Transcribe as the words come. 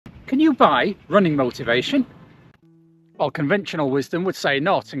Can you buy running motivation? Well, conventional wisdom would say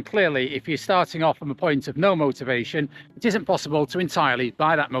not, and clearly if you're starting off from a point of no motivation, it isn't possible to entirely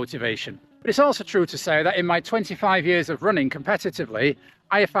buy that motivation. But it's also true to say that in my 25 years of running competitively,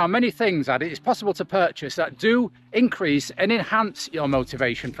 I have found many things that it is possible to purchase that do increase and enhance your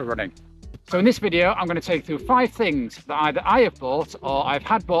motivation for running. So in this video, I'm going to take through 5 things that either I have bought or I've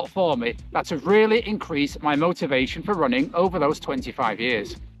had bought for me that have really increased my motivation for running over those 25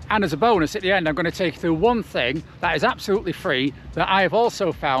 years. And as a bonus at the end, I'm going to take you through one thing that is absolutely free that I have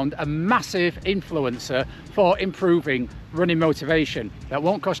also found a massive influencer for improving running motivation that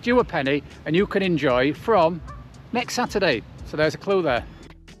won't cost you a penny and you can enjoy from next Saturday. So there's a clue there.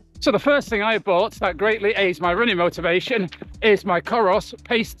 So the first thing I bought that greatly aids my running motivation is my Coros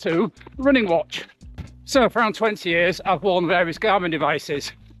Pace 2 running watch. So for around 20 years, I've worn various Garmin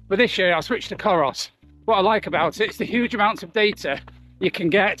devices, but this year I switched to Coros. What I like about it is the huge amounts of data you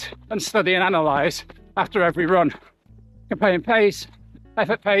can get and study and analyse after every run. Comparing pace,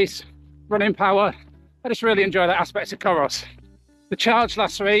 effort pace, running power. I just really enjoy that aspect of Coros. The charge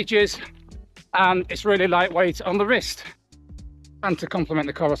lasts for ages and it's really lightweight on the wrist. And to complement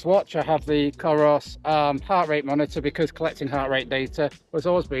the Coros watch, I have the Coros heart rate monitor because collecting heart rate data has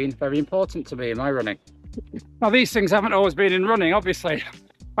always been very important to me in my running. Now these things haven't always been in running, obviously.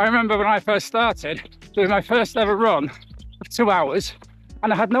 I remember when I first started doing my first ever run of 2 hours,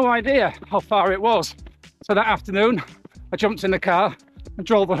 and I had no idea how far it was. So that afternoon, I jumped in the car and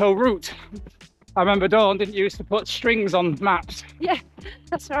drove the whole route. I remember Dawn didn't used to put strings on maps. Yeah,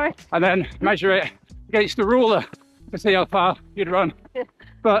 that's right. And then measure it against the ruler to see how far you'd run. Yeah.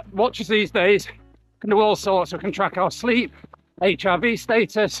 But watches these days can do all sorts. We can track our sleep, HRV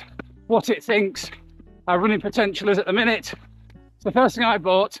status, what it thinks our running potential is at the minute. So the first thing I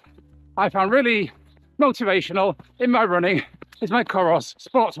bought, I found really motivational in my running, is my Coros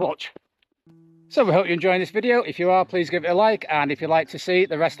sports watch. So we hope you're enjoying this video. If you are, please give it a like, and if you'd like to see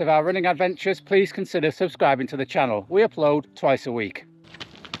the rest of our running adventures, please consider subscribing to the channel. We upload twice a week.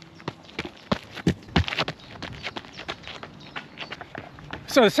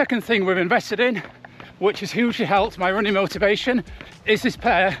 So the second thing we've invested in, which has hugely helped my running motivation, is this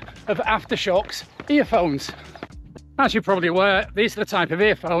pair of Aftershokz earphones. As you're probably aware, these are the type of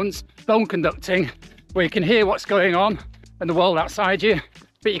earphones, bone conducting, where you can hear what's going on in the world outside you,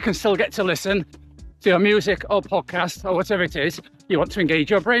 but you can still get to listen to your music or podcast or whatever it is you want to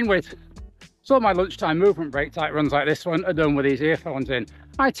engage your brain with. So my lunchtime movement break type runs like this one are done with these earphones in.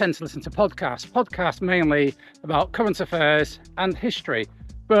 I tend to listen to podcasts mainly about current affairs and history.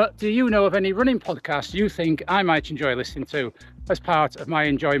 But do you know of any running podcasts you think I might enjoy listening to as part of my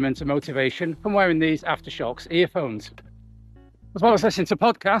enjoyment and motivation from wearing these Aftershokz earphones? As well as listening to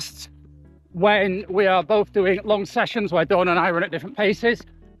podcasts, when we are both doing long sessions where Dawn and I run at different paces,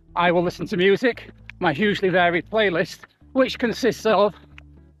 I will listen to music, my hugely varied playlist, which consists of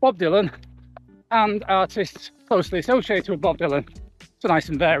Bob Dylan and artists closely associated with Bob Dylan. So nice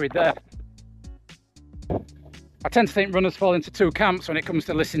and varied there. I tend to think runners fall into 2 camps when it comes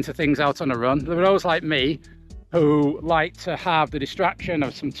to listening to things out on a run. There are those like me who like to have the distraction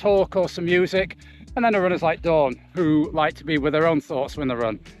of some talk or some music, and then there are runners like Dawn who like to be with their own thoughts when they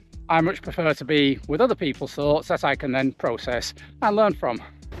run. I much prefer to be with other people's thoughts that I can then process and learn from.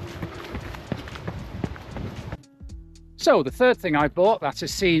 So the third thing I bought that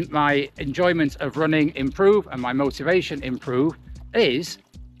has seen my enjoyment of running improve and my motivation improve is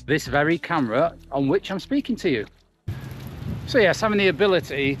this very camera on which I'm speaking to you. So yes, having the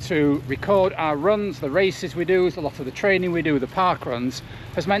ability to record our runs, the races we do, a lot of the training we do, the park runs,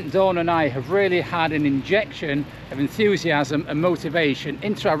 has meant Dawn and I have really had an injection of enthusiasm and motivation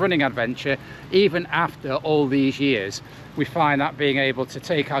into our running adventure even after all these years. We find that being able to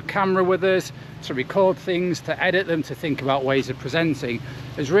take our camera with us, to record things, to edit them, to think about ways of presenting,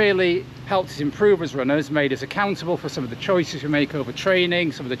 has really helped us improve as runners, made us accountable for some of the choices we make over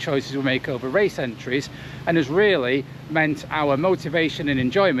training, some of the choices we make over race entries, and has really meant our motivation and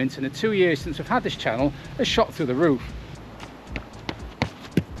enjoyment in the 2 years since we've had this channel has shot through the roof.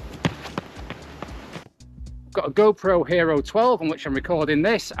 Got a GoPro Hero 12 on which I'm recording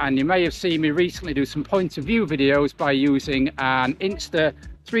this, and you may have seen me recently do some point of view videos by using an Insta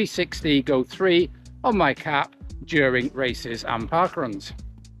 360 Go 3 on my cap during races and park runs.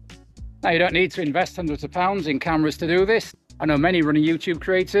 Now you don't need to invest hundreds of pounds in cameras to do this. I know many running YouTube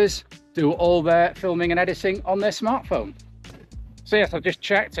creators do all their filming and editing on their smartphone. So yes, I've just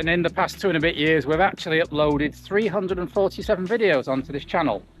checked, and in the past 2 and a bit years we've actually uploaded 347 videos onto this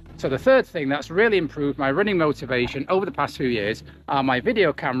channel. So the third thing that's really improved my running motivation over the past few years are my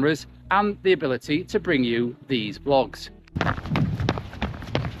video cameras and the ability to bring you these vlogs.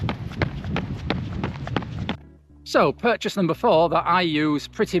 So purchase number 4 that I use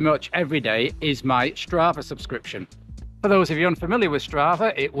pretty much every day is my Strava subscription. For those of you unfamiliar with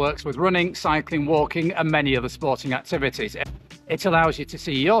Strava, it works with running, cycling, walking and many other sporting activities. It allows you to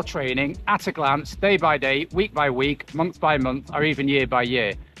see your training at a glance, day by day, week by week, month by month, or even year by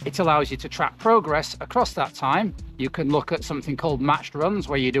year. It allows you to track progress across that time. You can look at something called matched runs,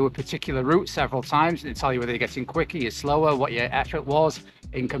 where you do a particular route several times and it tells you whether you're getting quicker, you're slower, what your effort was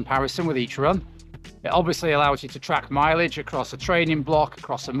in comparison with each run. It obviously allows you to track mileage across a training block,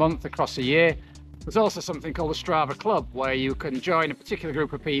 across a month, across a year. There's also something called a Strava Club, where you can join a particular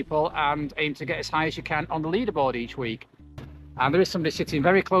group of people and aim to get as high as you can on the leaderboard each week. And there is somebody sitting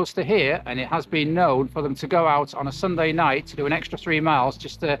very close to here, and it has been known for them to go out on a Sunday night to do an extra 3 miles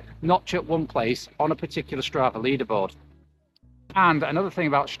just to notch at one place on a particular Strava leaderboard. And another thing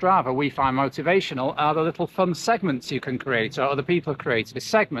about Strava we find motivational are the little fun segments you can create, or other people have created. A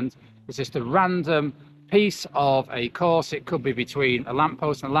segment is just a random piece of a course. It could be between a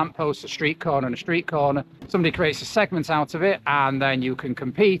lamppost and a lamppost, a street corner and a street corner. Somebody creates a segment out of it, and then you can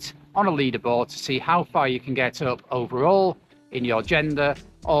compete on a leaderboard to see how far you can get up overall in your gender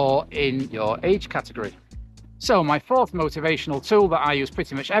or in your age category. So my 4th motivational tool that I use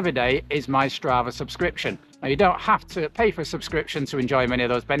pretty much every day is my Strava subscription. Now, you don't have to pay for a subscription to enjoy many of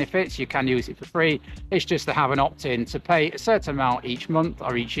those benefits. You can use it for free. It's just to have an opt-in to pay a certain amount each month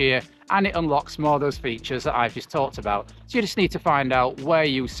or each year, and it unlocks more of those features that I've just talked about. So you just need to find out where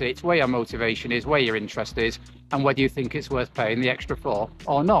you sit, where your motivation is, where your interest is, and whether you think it's worth paying the extra for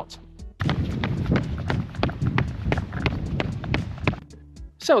or not.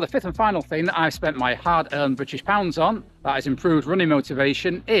 So the 5th and final thing that I've spent my hard-earned British pounds on that has improved running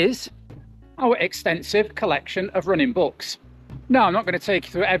motivation is our extensive collection of running books. Now, I'm not going to take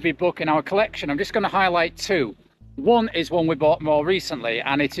you through every book in our collection. I'm just going to highlight 2. One is one we bought more recently,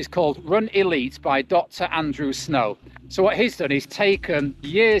 and it is called Run Elite by Dr. Andrew Snow. So what he's done is taken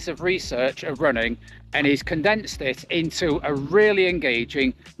years of research of running and he's condensed it into a really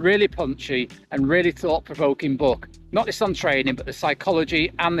engaging, really punchy and really thought-provoking book. Not just on training, but the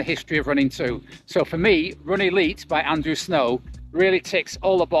psychology and the history of running too. So for me, Run Elite by Andrew Snow really ticks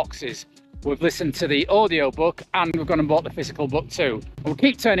all the boxes. We've listened to the audio book and we've gone and bought the physical book too. We'll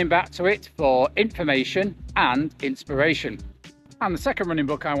keep turning back to it for information and inspiration. And the second running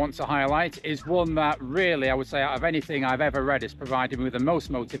book I want to highlight is one that really, I would say, out of anything I've ever read, has provided me with the most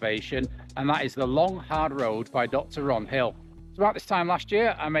motivation, and that is The Long Hard Road by Dr. Ron Hill. So about this time last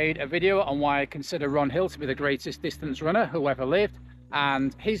year, I made a video on why I consider Ron Hill to be the greatest distance runner who ever lived.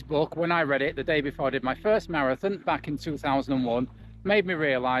 And his book, when I read it the day before I did my first marathon back in 2001, made me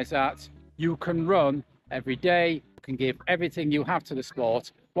realise that you can run every day, you can give everything you have to the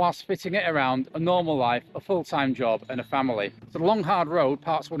sport, whilst fitting it around a normal life, a full-time job and a family. So The Long Hard Road,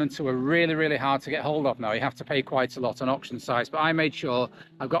 parts 1 and 2 are really, really hard to get hold of now. You have to pay quite a lot on auction sites, but I made sure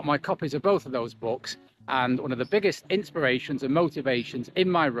I've got my copies of both of those books. And one of the biggest inspirations and motivations in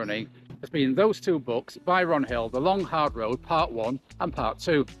my running has been those 2 books by Ron Hill, The Long Hard Road, Part 1 and Part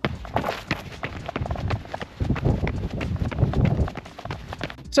 2.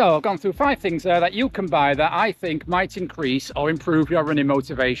 So I've gone through 5 things there that you can buy that I think might increase or improve your running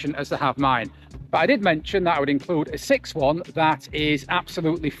motivation as they have mine. But I did mention that I would include a 6th one that is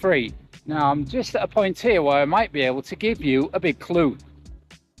absolutely free. Now I'm just at a point here where I might be able to give you a big clue.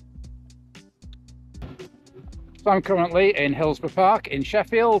 So I'm currently in Hillsborough Park in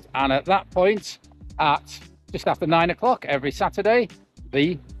Sheffield, and at that point, at just after 9 o'clock every Saturday,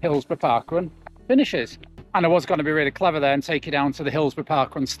 the Hillsborough Park Run finishes. And I was going to be really clever there and take you down to the Hillsborough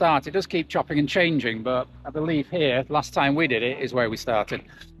Park Run start. It does keep chopping and changing, but I believe here, last time we did it, is where we started.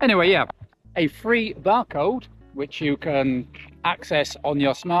 Anyway, yeah, a free barcode, which you can access on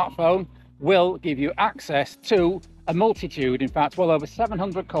your smartphone, will give you access to a multitude, in fact, well over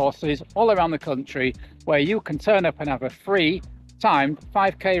 700 courses all around the country, where you can turn up and have a free timed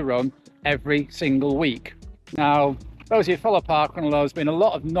 5K run every single week. Now, those of you who follow Parkrun, there's been a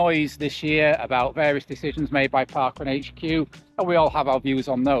lot of noise this year about various decisions made by Parkrun HQ, and we all have our views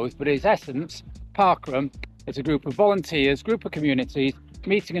on those, but in its essence, Parkrun is a group of volunteers, group of communities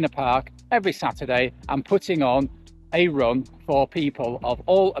meeting in a park every Saturday and putting on a run for people of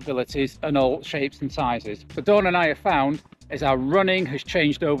all abilities and all shapes and sizes. So Dawn and I have found as our running has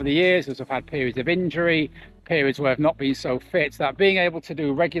changed over the years, as we've had periods of injury, periods where I've not been so fit, that being able to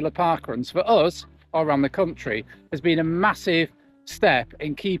do regular park runs for us all around the country has been a massive step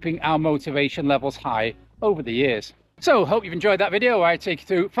in keeping our motivation levels high over the years. So, hope you've enjoyed that video where I take you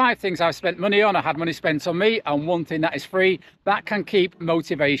through 5 things I've spent money on, or had money spent on me, and 1 thing that is free that can keep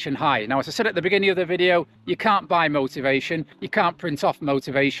motivation high. Now, as I said at the beginning of the video, you can't buy motivation, you can't print off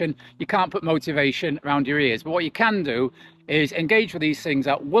motivation, you can't put motivation around your ears. But what you can do is engage with these things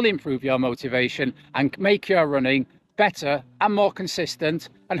that will improve your motivation and make your running better and more consistent,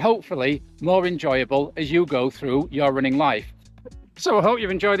 and hopefully more enjoyable as you go through your running life. So I hope you've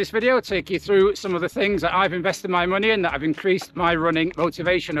enjoyed this video. I'll take you through some of the things that I've invested my money in that have increased my running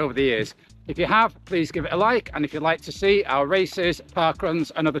motivation over the years. If you have, please give it a like, and if you'd like to see our races, park runs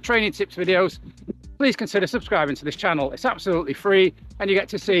and other training tips videos, please consider subscribing to this channel. It's absolutely free and you get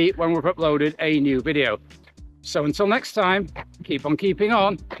to see when we've uploaded a new video. So until next time, keep on keeping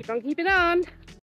on. Keep on keeping on.